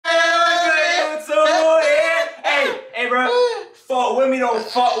me, don't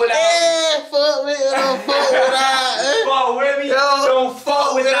fuck without me. Yeah, fuck with me, don't fuck without me. Fuck with me, don't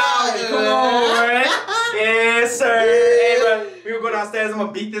fuck without me. Come on, man. Yes, sir. Hey, bro, we gonna go downstairs. I'm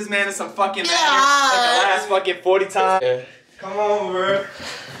gonna beat this man in some fucking manner. Like the last fucking 40 times. Yeah. Come on, bro.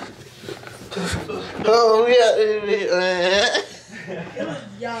 Oh, yeah, man.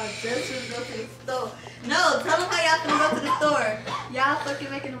 Y'all just should go to the store. No, tell them how y'all finna go to the store. Y'all fucking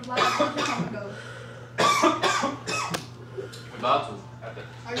making a vlog. Tell them how to go. We're about to.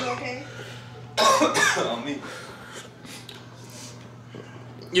 Are you okay? On me.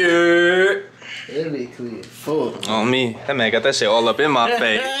 Yeah. That'd be clear. Full. On me. That man got that shit all up in my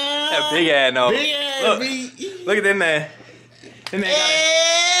face. That big ass nose. Big ass beat. Look at that man. That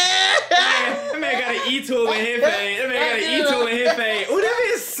man got an E-tool in his face. That man got an E-tool in his face. Ooh, that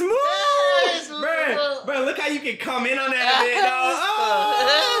is smooth. Bruh, look how you can come in on that bit, dog.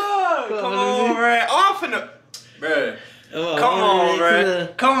 Oh, come on, bruh. Oh, I'm finna. Bruh. Come on,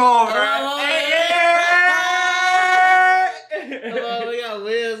 bruh. Come on, bruh. Hey, Oh, we got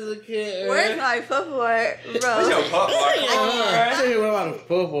wheels as a kid. Where's my footboard, bro? What's your pup, I tell you what about the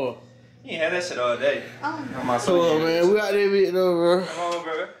football. You ain't had that shit all day. Oh, On my Come on, man. We out there beating though, bro. Come on,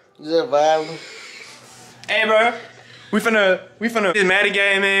 bro. Just vibing. Hey, bro. We finna this Madden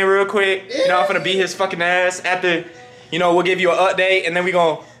game in real quick. You know, I'm finna beat his fucking ass. After, you know, we'll give you an update and then we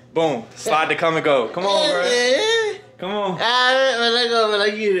gon' boom, slide to come and go. Come on, bro. Come on. Alright, man, let go, man.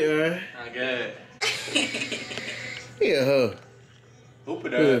 Let get it, bro. Not good. Yeah, huh? Who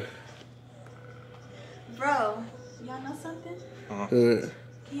put that? bro, y'all know something? Good.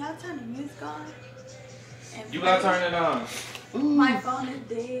 Can y'all turn the music on? And You gotta turn it on. my phone is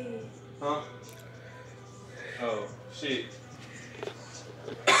dead. Huh? Oh, shit.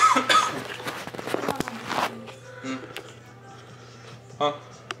 Huh?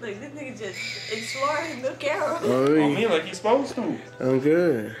 Look, this nigga just exploring his new camera. Oh, On me like you supposed to. I'm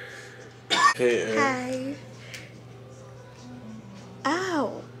good. Hey, Hi.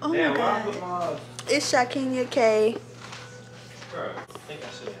 Ow. Oh Damn, my why I god. put my... It's Shaquina K. Bro, I think I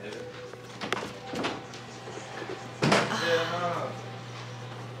should have hit it. Yeah, nah.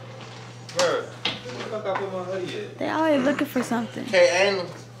 Bro, where the fuck I put my hoodie at? They always looking for something. Hey, Anna.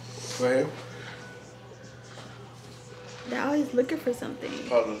 Right. They're always looking for something.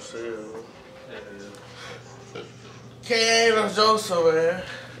 Probably still. Hey, Anna Joseph, man.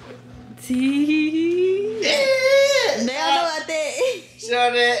 See? Yeah. They don't know about that.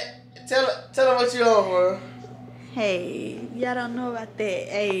 Show that. Tell her what you on, bro. Hey, y'all don't know about that.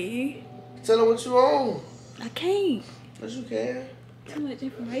 Hey, Tell her what you on. I can't. Yes, you can. Too much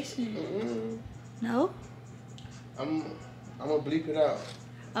information. Mm-mm. No? I'm gonna bleep it out.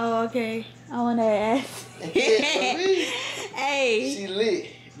 Oh, okay. I wanna ask. Hey. She lit.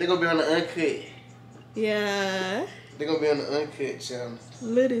 They gonna be on the uncut. Yeah. They gonna be on the uncut channel.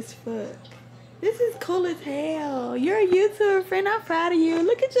 Lit as fuck. This is cool as hell. You're a YouTuber, friend. I'm proud of you.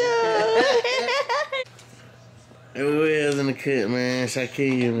 Look at you. Everywhere else in the cut, man.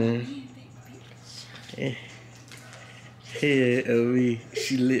 Shaquilla, man. Yeah. Yeah, we.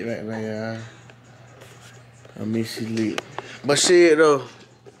 She lit right now, y'all. I mean, she lit. But shit, though.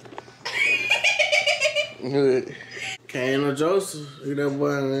 Good. Can't no Joseph. Look at that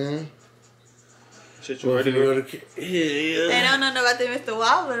boy, man. Shit, you ready to go? Yeah. They don't know about the Mr.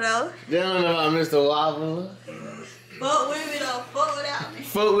 Wobble, though. They don't know about Mr. Wobble. Fuck with me, though. Fuck without me.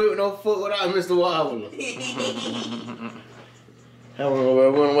 Fuck with, don't fuck without Mr. Wobble. I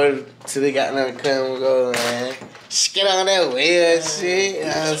wanna wait till they got another come and go, man. Get on that wheel and shit. You know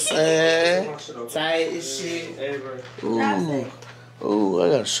what I'm saying? Tight and shit. Ooh. Ooh, I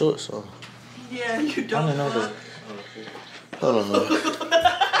got shorts on. Yeah, you don't. I didn't know that. Hold on, man.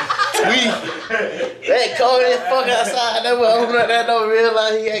 Tweet. That cold as fuck outside. That boy open up that door,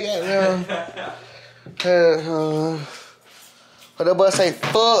 realize he ain't got no. What that boy say?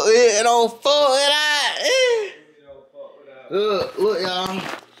 Fuck it, don't fuck it out. Look, y'all.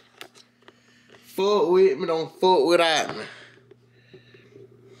 Fuck with me, don't fuck without me.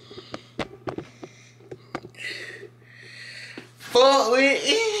 Fuck with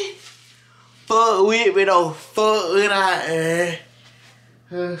me. Fuck with me, don't fuck without me.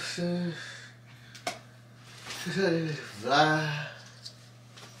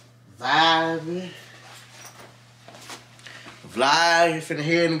 Vibing. Vlog, you finna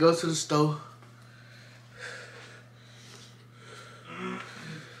head and go to the store.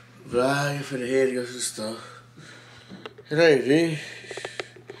 Vlog, you finna head and go to the store. It ain't me.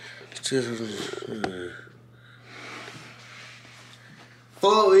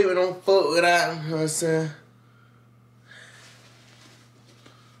 Fuck with me, don't fuck without me, you know what I'm saying?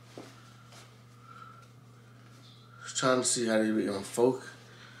 Trying to see how they be on folk.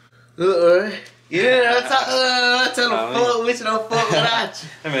 Look, right? Yeah, I tell them fuck with you, don't fuck without you.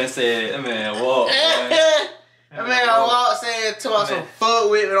 That man said, that man walk. That man walk saying to us, fuck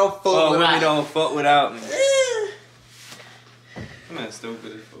with me, don't fuck without me. Don't fuck without me. That man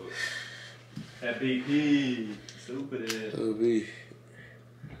stupid as fuck. That BP. Stupid as. OB.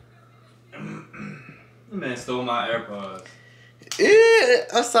 That man stole my AirPods. Yeah,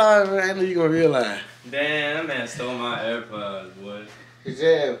 I'm sorry, man. I knew you gonna realize. Damn, that man stole my AirPods, boy. Good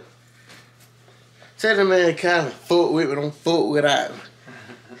job. Tell the man kind of fuck with me, don't fuck without me.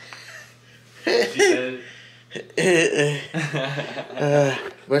 She said it.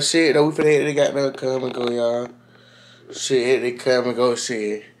 But shit, though, we finna hit they got no come and go, y'all. Shit, hit they come and go,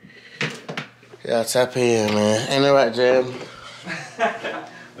 shit. Y'all tap in, man. Ain't that right, Jam?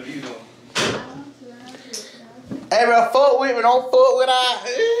 What are you doing? Hey, bro, fuck with me, don't fuck without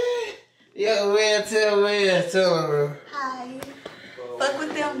me. Yo, man, tell me, bro. Hi. Fuck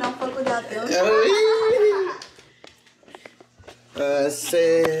with them, don't fuck without them. I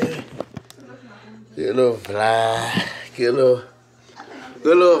said, get a little vlog, get a little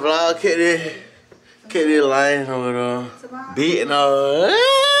vlog, get this line over there, beating on,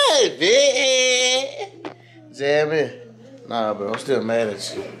 hey, beating, jamming. Nah, bro, I'm still mad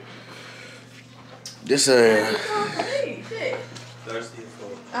at you. This Hey, shit. Thirsty as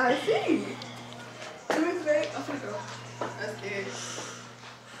fuck. I see. I'm gonna go. That's good.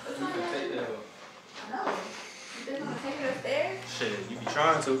 No. You just want to take it upstairs? Shit, you be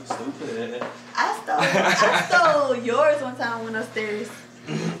trying to. Stupid. I stole yours one time when I went upstairs.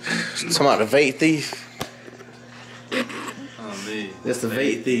 talking about the vape thief. Oh, me. That's the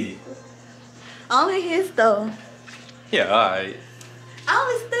vape thief. Only his though. Yeah, alright. I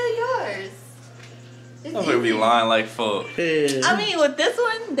only steal yours. It's I'm gonna be easy. lying like fuck. I mean, with this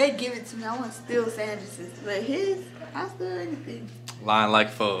one, they give it to me. I want to steal sandwiches. But his, I steal anything. Lying like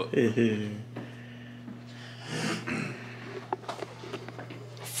fuck.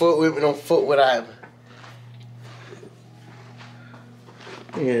 Fuck with me, don't fuck without me.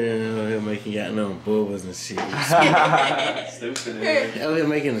 Yeah, here making got no bubbles and shit. Stupid. Out here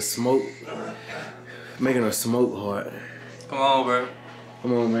making a smoke. Making a smoke heart. Come on, bro.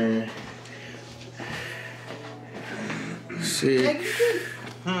 Come on, man. Shit.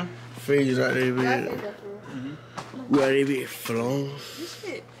 Freeze right there, man. We out there be flown.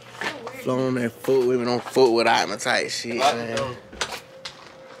 Flown that foot with me, don't fuck without me type shit, man.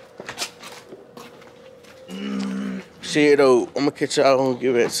 Shit though, I'm gonna catch y'all, I'm gonna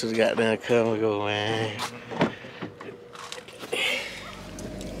get back to the goddamn camera go, man.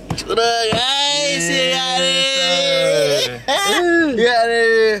 What up, guys? Shit out there. You out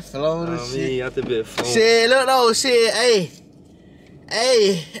there, flown and shit. Out the bit phone. Shit, look though, shit, hey.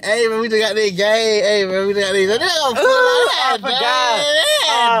 Hey, man, we just got this game. Hey, man, we just got this.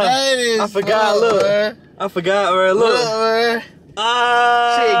 I forgot, look. I forgot, bro. Look. Man.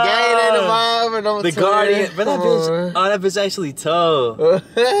 Shit, game at the mom, don't the Guardian. Bro, that bitch, that bitch actually tough.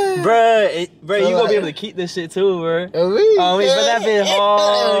 Bruh, you gonna be able to keep this shit too, bro. Oh, me, but that bitch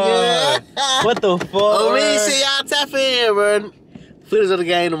hard. What the fuck? Oh, me, see y'all tap in, bro. Footage of the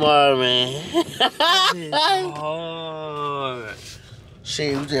game tomorrow, man. Hard.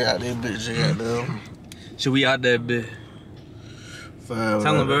 Shit, we just out there, bitch, got them. Should we out that bitch? Fine,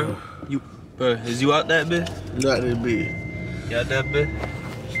 Tell him, bro. Bro, is you out that bitch? You out there, bitch. You out that bitch?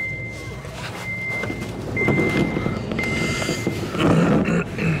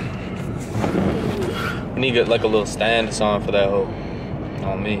 We need to get like a little stand or something for that hoe.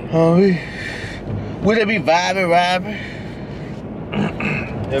 On me. Oh, we just be vibing.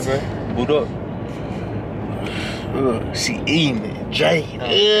 Yeah, bro. Boot up. She eating it, Jay.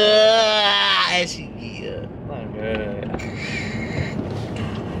 Yeah, and she eat My God.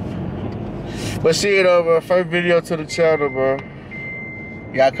 But shit, bro, first video to the channel, bro.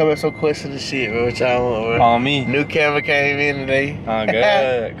 Y'all come with some questions and shit, bro. What y'all want, bro? On me. New camera came in today. Oh,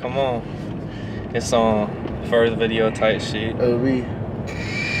 God. Come on. It's on first video type shit. Oh, me.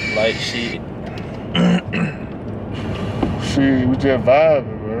 Light shit. Shit, we just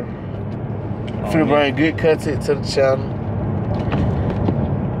vibing, bro. Finna bring good content to the channel.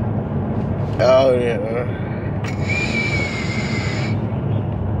 Oh, yeah, bro.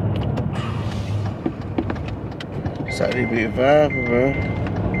 So they be vibing, bro.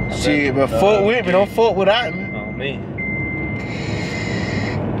 Shit, but fuck with me, don't fuck without me. On me.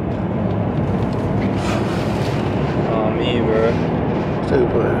 On me, bro.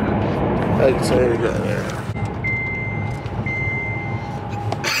 Stupid. I can say they got that.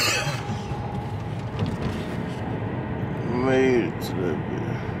 Made it to that bit.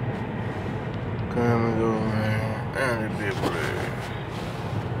 Come and go, man. that bit, bro.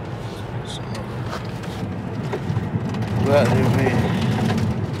 Go out there, man.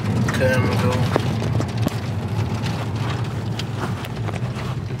 Come and go.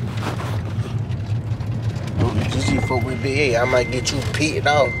 GG fuck with Big A, I might get you picked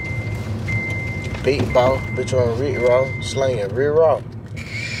off. Big ball, bitch on Rick Raw, slanging Rick Raw.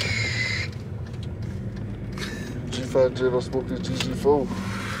 G5 Jet on smoking GG4.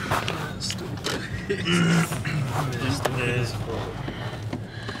 Stupid. Stupid as fuck.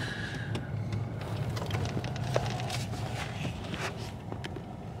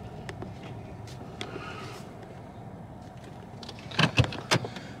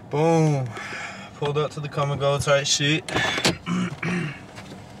 Boom. Pulled up to the come and go type shit.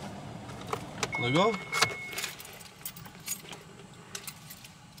 Let go.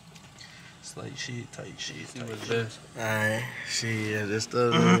 It's like shit, tight shit. Alright, shit, this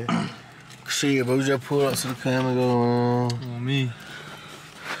stuff, man. Shit, but we just pulled up to the come and go. On me.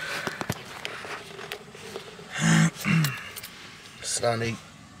 Sonic.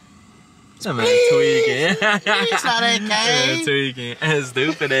 That man tweaking. It's not that game. Tweaking.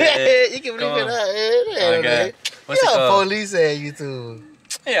 Stupid ass. You can believe it out, man. Okay. What's it you called? Police at you too.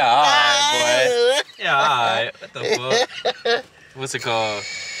 Yeah, alright, boy. Yeah, alright. What the fuck? What's it called?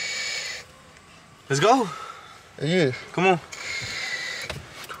 Let's go. Yeah. Come on.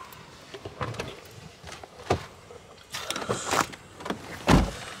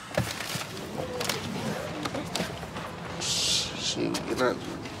 Shit, we get out.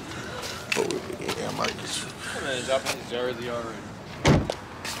 But we get I might just. Man, dropping his jersey already.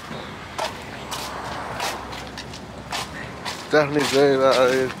 Definitely James out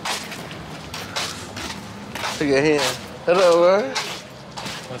here. Look at him. Hello, man.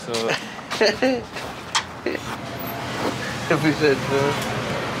 What's up? If we said,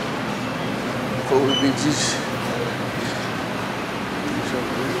 before we be just.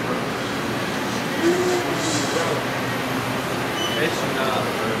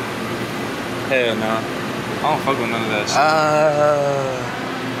 Hell nah. I don't fuck with none of that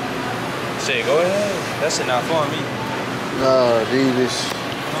shit. Shit, go ahead. That shit not for me. Nah, these.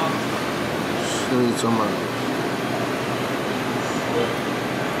 What are you talking about?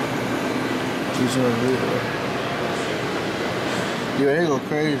 She's on video. Yeah, they go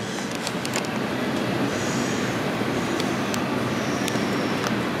crazy.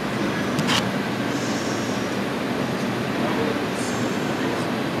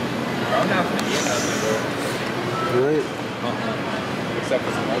 I'm not gonna eat nothing, bro. Good. Except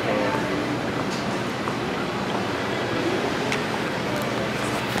for some alcohol.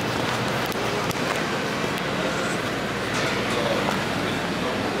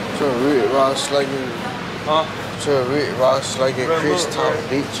 So Rick Ross like it. Huh? So Rick Ross like it. Chris look, Top bro.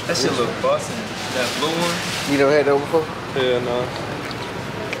 bitch. That shit look bustin'. That blue one? You never had that before? Hell no.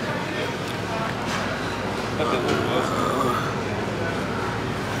 That shit look bustin'.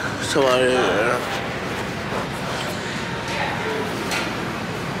 Somebody.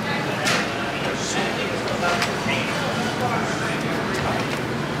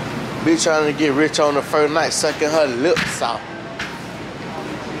 Bitch trying to get rich on the first night, sucking her lips out.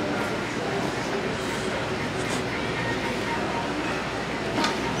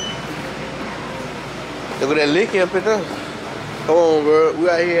 Look at that licky up in there. Come on, bro. We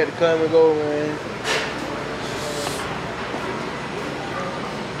out here at the come and go, man.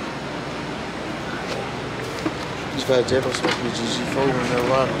 Just got Jeff on smoking GG4 and that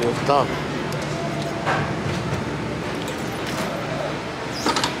rock left off.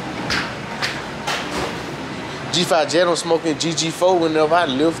 G5 Jet on smoking GG4 whenever I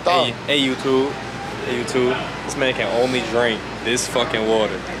lift off. Hey YouTube. Hey YouTube. This man can only drink this fucking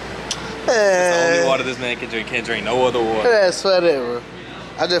water. That's the only water this man can drink. Can't drink no other water. That's funny, bro.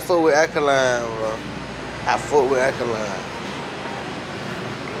 I just fuck with alkaline, bro. I fuck with alkaline.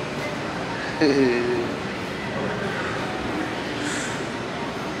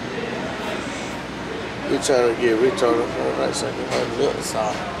 We trying to get rich on the phone, like sucking her lips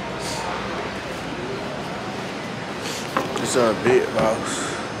off. It's a big boss.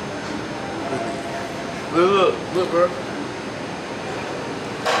 Look, bro.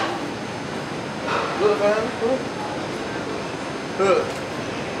 Look, man. Look.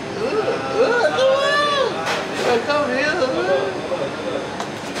 Come here, man.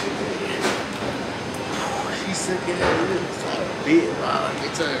 She's sucking that lips. Big boss.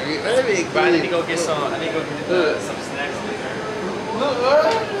 It's a big. Bro, I need to go get some. I need to go get some snacks. Look, bro.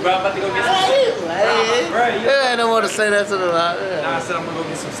 Bro, I'm about to go get some. Bro, you ain't no more to say that to the lot. Nah, I said I'm gonna go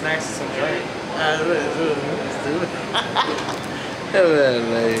get some snacks and some drink.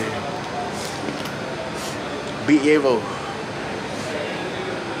 Beat Yavo.